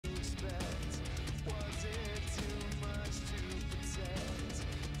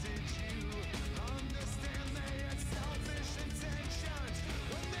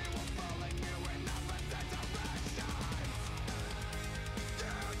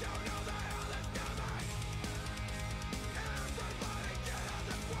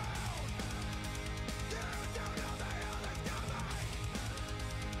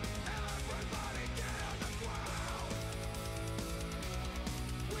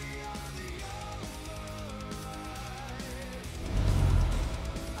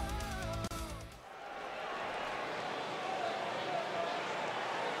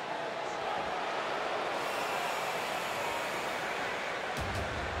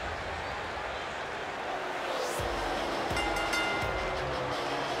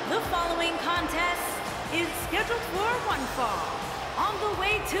The following contest is scheduled for one fall. On the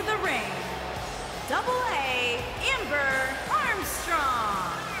way to the ring, AA Amber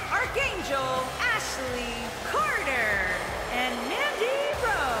Armstrong, Archangel Ashley Carter, and Mandy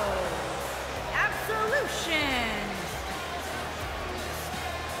Rose. Absolution.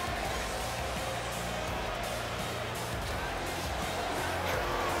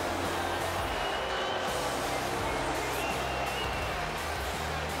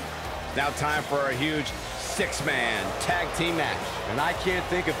 Now time for a huge six-man tag team match. And I can't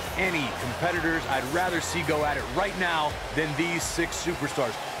think of any competitors I'd rather see go at it right now than these six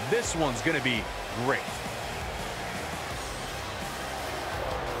superstars. This one's gonna be great.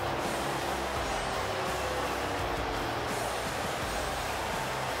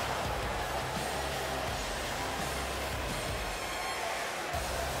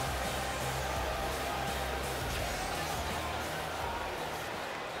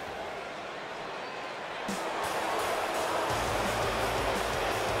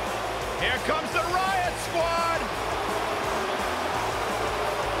 Here comes the Riot Squad!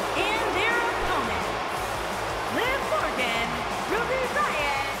 And their opponents, Liv Morgan, Ruby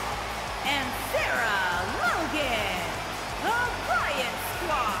Riot, and Sarah Logan, the Riot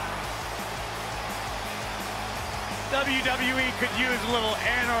Squad. WWE could use a little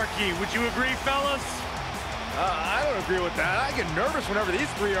anarchy. Would you agree, fellas? I don't agree with that. I get nervous whenever these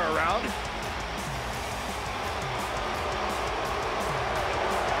three are around.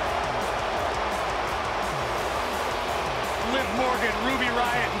 Liv Morgan, Ruby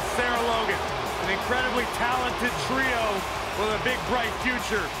Riot, and Sarah Logan. An incredibly talented trio with a big, bright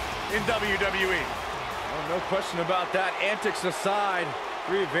future in WWE. Oh, no question about that. Antics aside,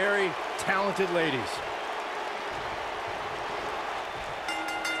 three very talented ladies.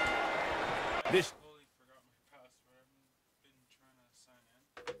 This Totally forgot my password. I've been trying to sign in.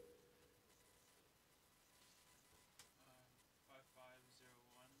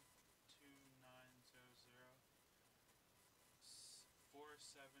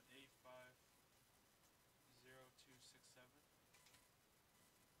 5501-2900-4785-0267.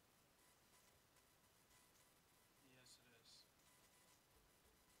 Yes, it is.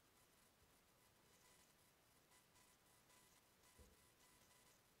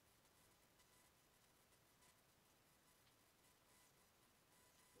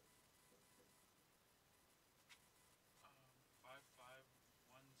 Five five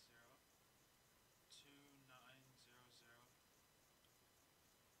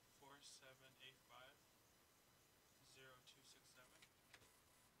 2900-4785-0267.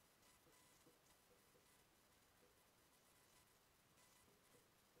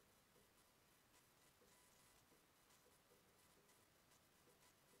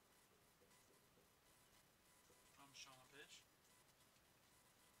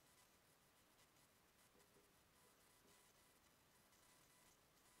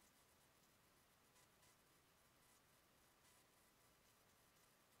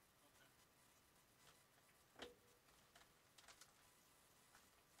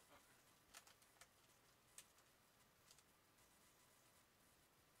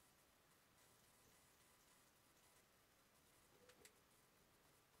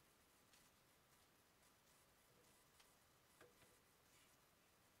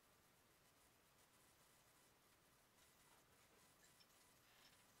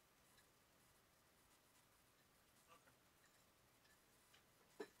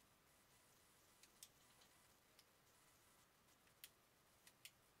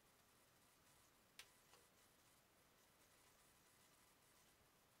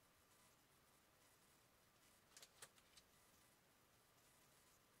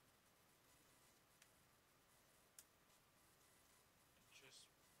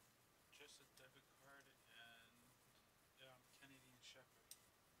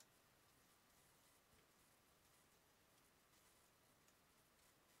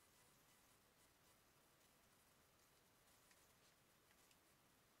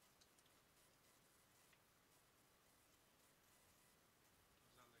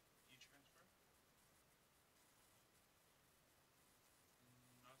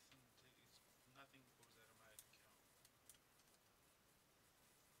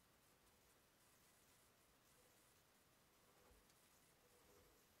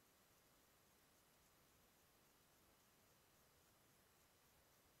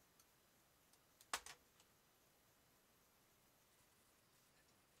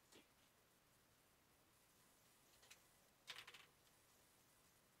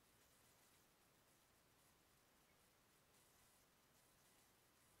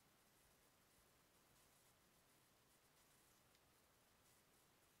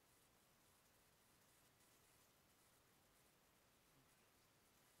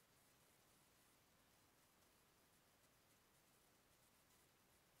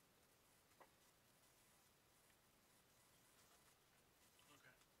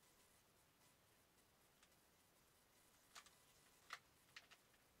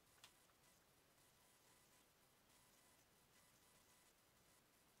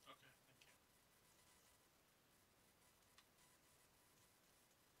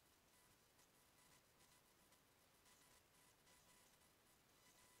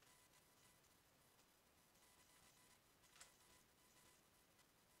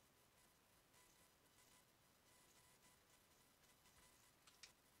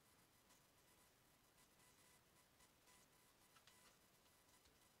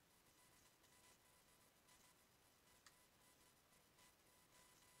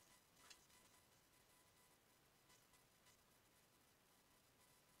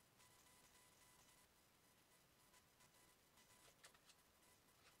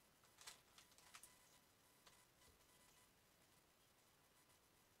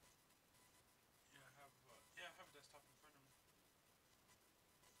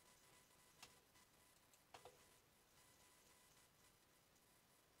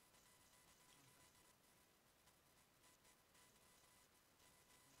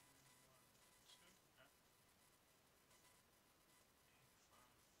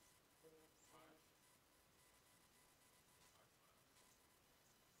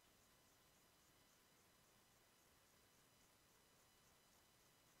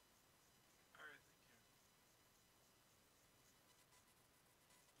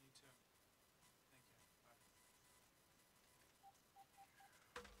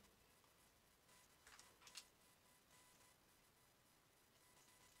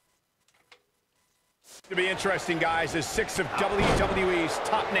 To be interesting, guys, as 6 of WWE's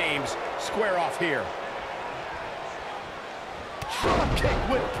top names square off here. Drop kick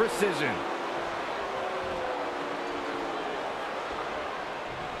with precision.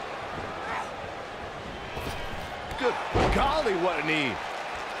 Good golly, what a knee.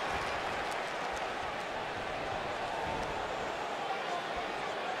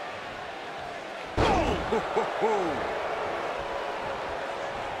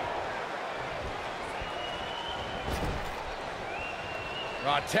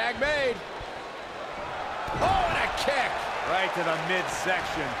 Raw tag made. Oh, and a kick. Right to the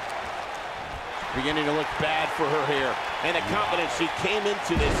midsection. Beginning to look bad for her here. And the confidence she came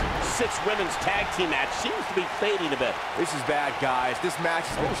into this 6 women's tag team match seems to be fading a bit. This is bad, guys. This match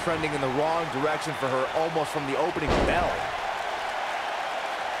has been trending in the wrong direction for her almost from the opening bell.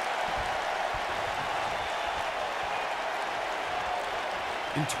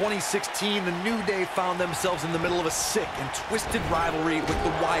 In 2016, the New Day found themselves in the middle of a sick and twisted rivalry with the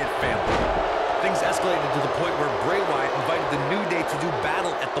Wyatt family. Things escalated to the point where Bray Wyatt invited the New Day to do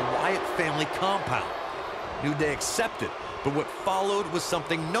battle at the Wyatt family compound. New Day accepted, but what followed was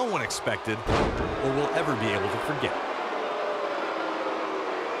something no one expected or will ever be able to forget.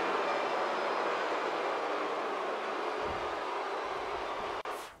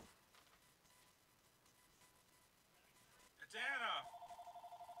 Dana!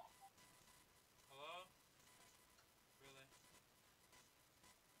 Hello? Really?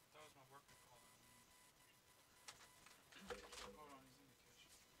 That was my worker calling. Hold on, he's in the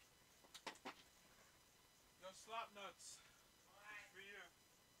kitchen. Yo, slop nuts. For you.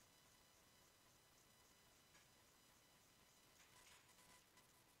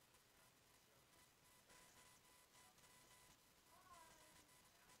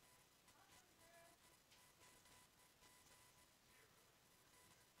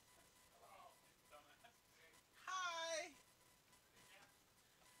 Hi!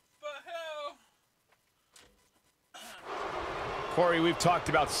 But hell! Corey, we've talked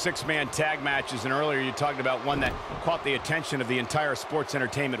about 6-man tag matches, and earlier you talked about one that caught the attention of the entire sports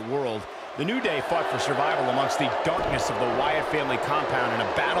entertainment world. The New Day fought for survival amongst the darkness of the Wyatt family compound in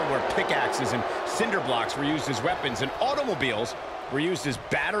a battle where pickaxes and cinder blocks were used as weapons and automobiles were used as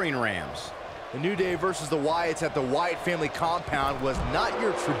battering rams. The New Day versus the Wyatts at the Wyatt family compound was not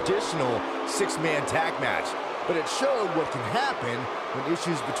your traditional 6-man tag match, but it showed what can happen when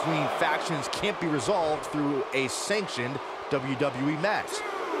issues between factions can't be resolved through a sanctioned WWE match.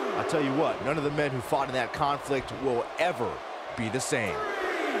 I'll tell you what, none of the men who fought in that conflict will ever be the same.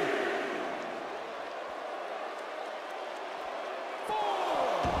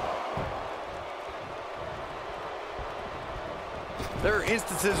 There are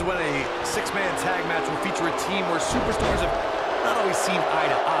instances when a 6-man tag match will feature a team where superstars have not always seen eye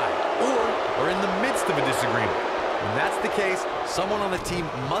to eye, or are in the midst of a disagreement. When that's the case, someone on the team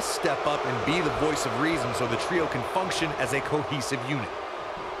must step up and be the voice of reason so the trio can function as a cohesive unit.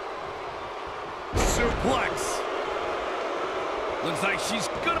 Suplex. Looks like she's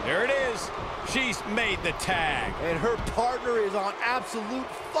gonna... There it is. She's made the tag. And her partner is on absolute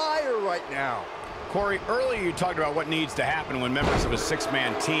fire right now. Corey, earlier you talked about what needs to happen when members of a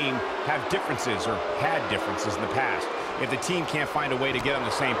 6-man team have differences or had differences in the past. If the team can't find a way to get on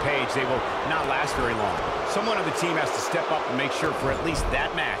the same page, they will not last very long. Someone on the team has to step up and make sure for at least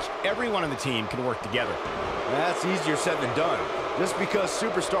that match, everyone on the team can work together. That's easier said than done. Just because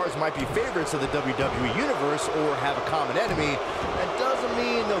superstars might be favorites of the WWE Universe or have a common enemy, that doesn't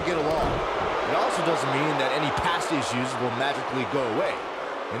mean they'll get along. It also doesn't mean that any past issues will magically go away.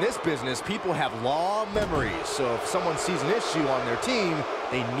 In this business, people have long memories, so if someone sees an issue on their team,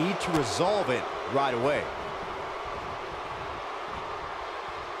 they need to resolve it right away.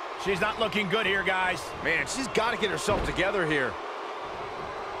 She's not looking good here, guys. Man, she's got to get herself together here.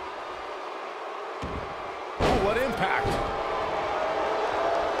 Oh, what impact.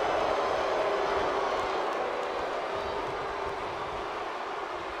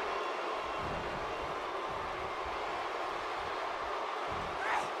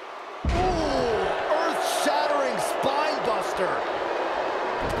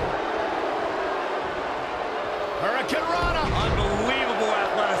 Hurricane Rana. Unbelievable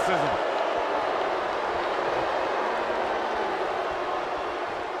athleticism.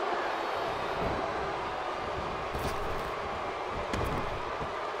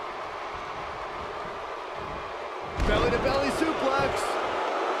 Belly-to-belly suplex.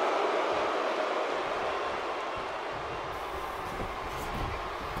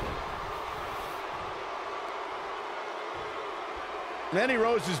 Mandy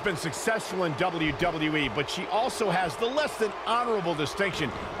Rose has been successful in WWE, but she also has the less than honorable distinction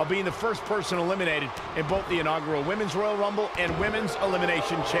of being the first person eliminated in both the inaugural Women's Royal Rumble and Women's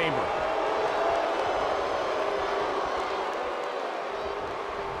Elimination Chamber.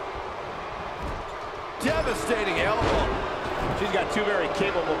 Devastating elbow. She's got two very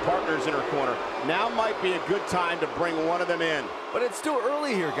capable partners in her corner. Now might be a good time to bring one of them in. But it's still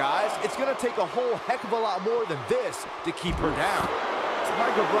early here, guys. It's going to take a whole heck of a lot more than this to keep her down.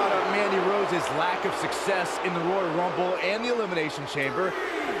 Michael brought up Mandy Rose's lack of success in the Royal Rumble and the Elimination Chamber,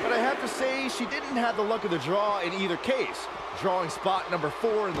 but I have to say she didn't have the luck of the draw in either case, drawing spot number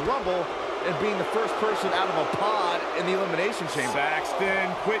 4 in the Rumble and being the first person out of a pod in the Elimination Chamber.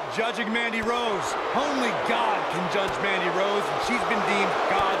 Saxton, quit judging Mandy Rose. Only God can judge Mandy Rose, and she's been deemed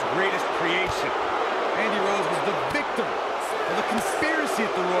God's greatest creation. Mandy Rose was the victim of a conspiracy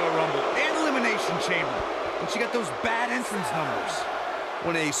at the Royal Rumble and Elimination Chamber, and she got those bad entrance numbers.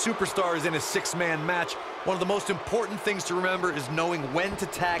 When a superstar is in a 6-man match, one of the most important things to remember is knowing when to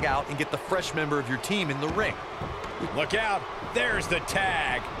tag out and get the fresh member of your team in the ring. Look out, there's the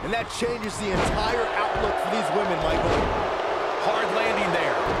tag. And that changes the entire outlook for these women, Michael. Hard landing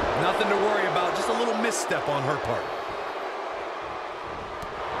there. Nothing to worry about, just a little misstep on her part.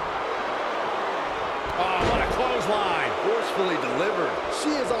 Oh, what a clothesline. Forcefully delivered.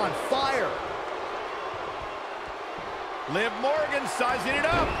 She is on fire. Liv Morgan sizing it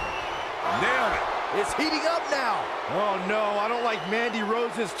up. Nailed it. It's heating up now. Oh, no, I don't like Mandy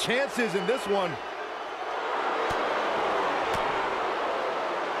Rose's chances in this one.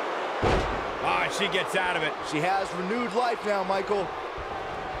 She gets out of it. She has renewed life now, Michael.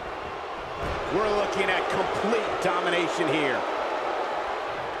 We're looking at complete domination here.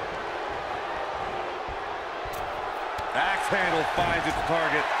 Axe handle finds its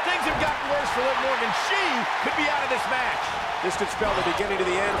target. Things have gotten worse for Liv Morgan. She could be out of this match. This could spell the beginning to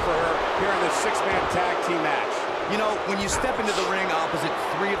the end for her here in this 6-man tag team match. You know, when you step into the ring opposite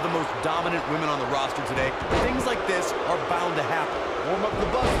 3 of the most dominant women on the roster today, things like this are bound to happen. Warm up the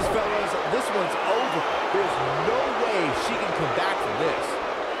buses, fellas. This one's over. There's no way she can come back from this.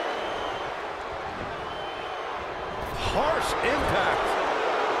 Harsh impact.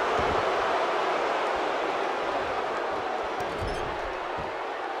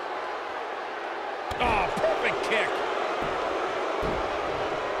 Oh, perfect kick.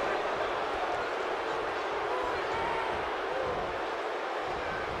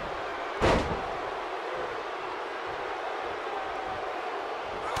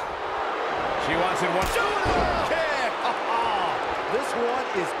 She wants it one. Kick! This one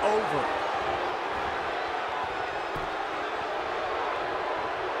is over.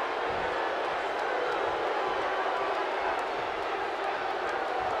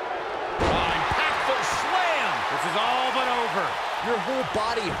 Impactful slam. This is all but over. Your whole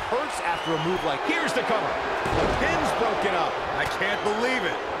body hurts after a move like that. Here's the cover. The pin's broken up. I can't believe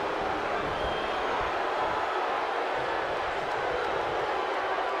it.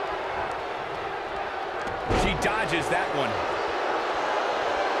 She dodges that one.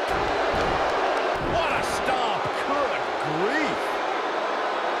 What a stomp. Good grief.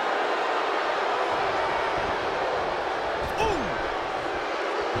 Ooh.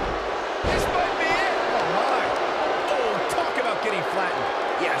 This might be it. Oh, my. Oh, talk about getting flattened.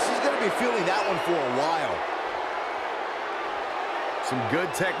 Yeah, she's going to be feeling that one for a while. Some good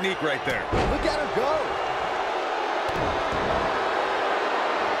technique right there. Look at her go.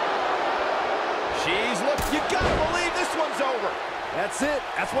 You gotta believe this one's over. That's it.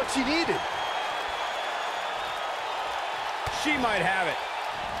 That's what she needed. She might have it.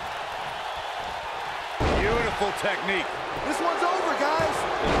 Beautiful technique. This one's over, guys.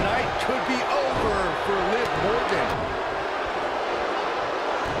 The night could be over for Liv Morgan.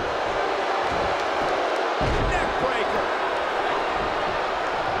 Neck breaker.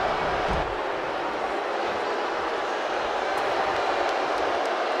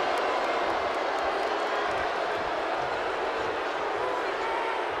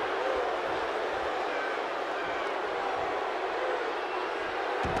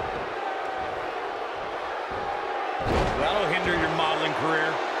 That'll hinder your modeling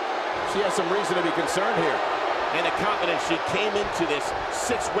career. She has some reason to be concerned here. And the confidence she came into this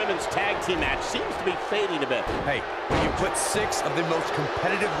 6 women's tag team match seems to be fading a bit. Hey, when you put 6 of the most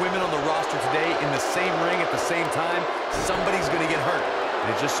competitive women on the roster today in the same ring at the same time, somebody's going to get hurt. And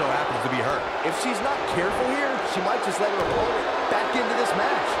it just so happens to be her. If she's not careful here, she might just let her opponent back into this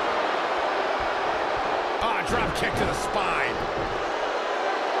match. Ah, drop kick to the spine.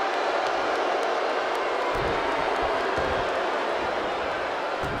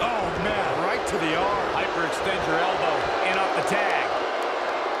 Oh, man, right to the arm. Hyperextend your elbow. And off the tag.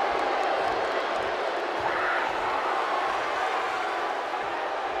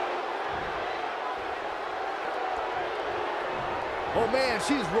 Oh, man,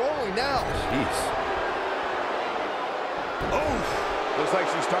 she's rolling now. Jeez. Oh, looks like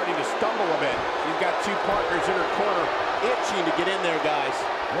she's starting to stumble a bit. She's got two partners in her corner, itching to get in there, guys.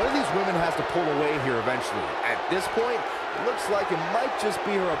 One of these women has to pull away here eventually. At this point, it looks like it might just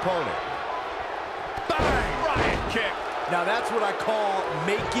be her opponent. Bang! Riot kick. Now that's what I call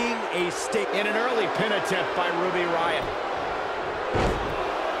making a statement. In an early pin attempt by Ruby Riott.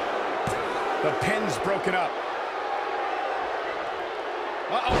 The pin's broken up.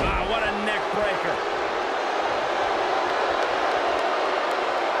 Uh-oh, wow, what a neck breaker.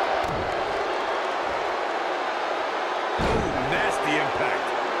 Ooh, nasty impact.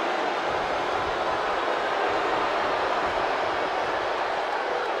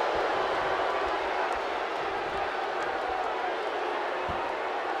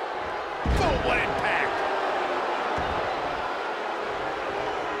 Oh, what impact.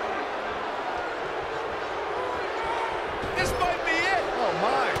 This might be it. Oh,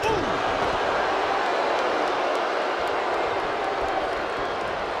 my.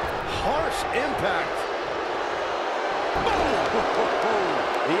 Harsh impact.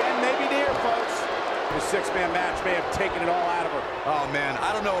 The end may be near, folks. The six-man match may have taken it all out of her. Oh, man,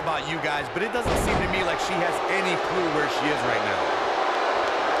 I don't know about you guys, but it doesn't seem to me like she has any clue where she is right now.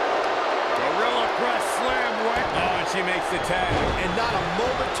 Gorilla press slam right. Oh, and she makes the tag. And not a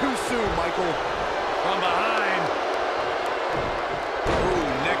moment too soon, Michael. From behind. Ooh,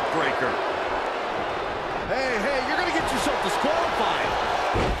 neck breaker. Hey, hey, you're going to get yourself disqualified.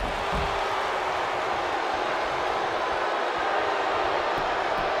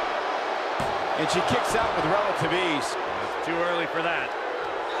 And she kicks out with relative ease. It's too early for that.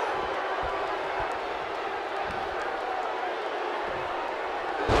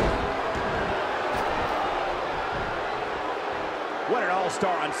 What an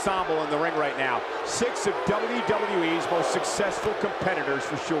all-star ensemble in the ring right now. 6 of WWE's most successful competitors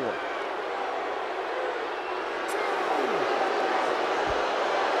for sure.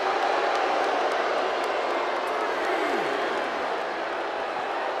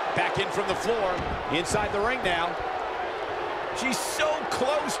 Back in from the floor, inside the ring now. She's so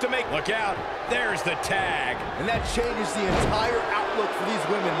close to make... Look out, there's the tag. And that changes the entire outlook for these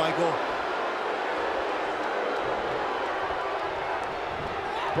women, Michael.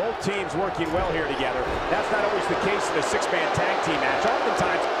 Both teams working well here together. That's not always the case in a six-man tag team match.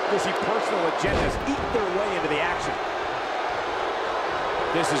 Oftentimes, you'll see personal agendas eat their way into the action.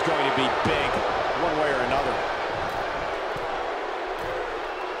 This is going to be big, one way or another.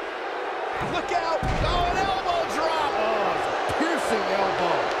 Look out! Oh, an elbow drop! Oh, piercing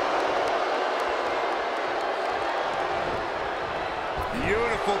elbow.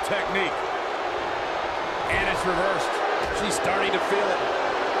 Beautiful technique. And it's reversed. She's starting to feel it.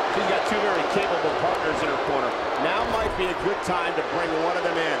 She's got two very capable partners in her corner. Now might be a good time to bring one of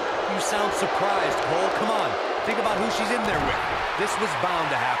them in. You sound surprised, Cole. Come on. Think about who she's in there with. This was bound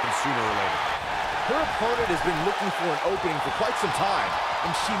to happen sooner or later. Her opponent has been looking for an opening for quite some time,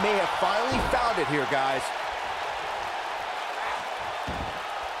 and she may have finally found it here, guys.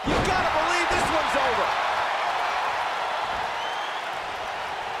 You gotta believe this one's over.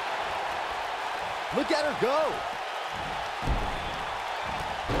 Look at her go.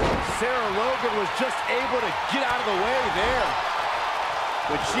 Sarah Logan was just able to get out of the way there.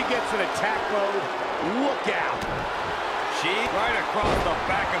 When she gets in attack mode, look out. She right across the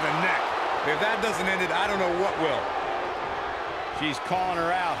back of the neck. If that doesn't end it, I don't know what will. She's calling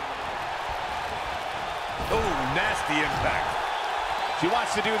her out. Oh, nasty impact. She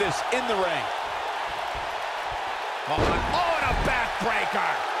wants to do this in the ring. Oh, and a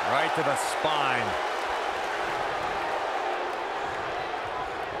backbreaker. Right to the spine.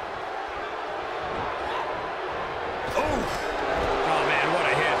 Oh, man, what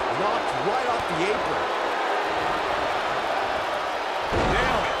a hit. Knocked right off the apron.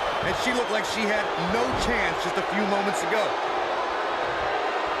 Nailed it. And she looked like she had no chance just a few moments ago.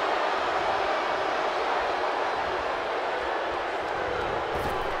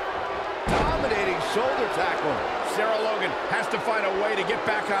 Dominating shoulder tackle. Sarah Logan has to find a way to get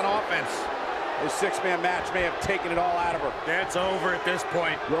back on offense. This six-man match may have taken it all out of her. That's over at this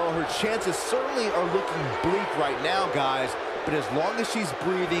point. Well, her chances certainly are looking bleak right now, guys. But as long as she's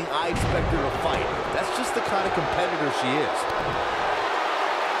breathing, I expect her to fight. That's just the kind of competitor she is.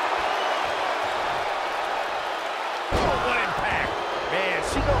 Oh, what impact. Man,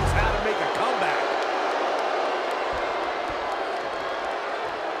 she knows how to make a comeback.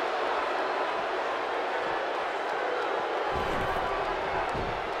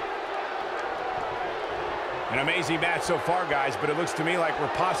 An amazing match so far, guys, but it looks to me like we're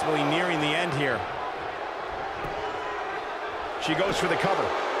possibly nearing the end here. She goes for the cover. 1,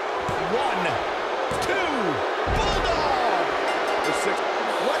 2, Bulldog!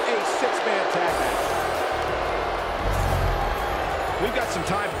 What a six-man tag match. We've got some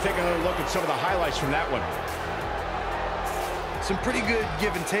time to take another look at some of the highlights from that one. Some pretty good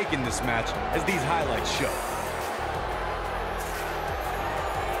give and take in this match, as these highlights show.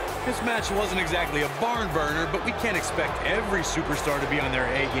 This match wasn't exactly a barn burner, but we can't expect every superstar to be on their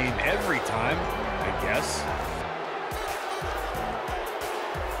A game every time, I guess.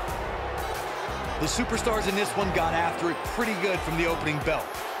 The superstars in this one got after it pretty good from the opening bell.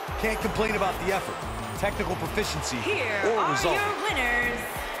 Can't complain about the effort, technical proficiency, Here or are result. your winners,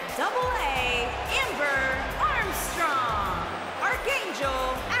 AA Amber Armstrong,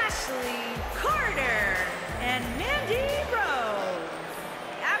 Archangel Ashley Carter, and Mandy Rose.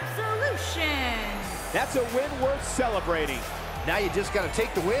 Absolution. That's a win worth celebrating. Now you just got to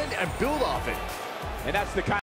take the win and build off it. And that's the kind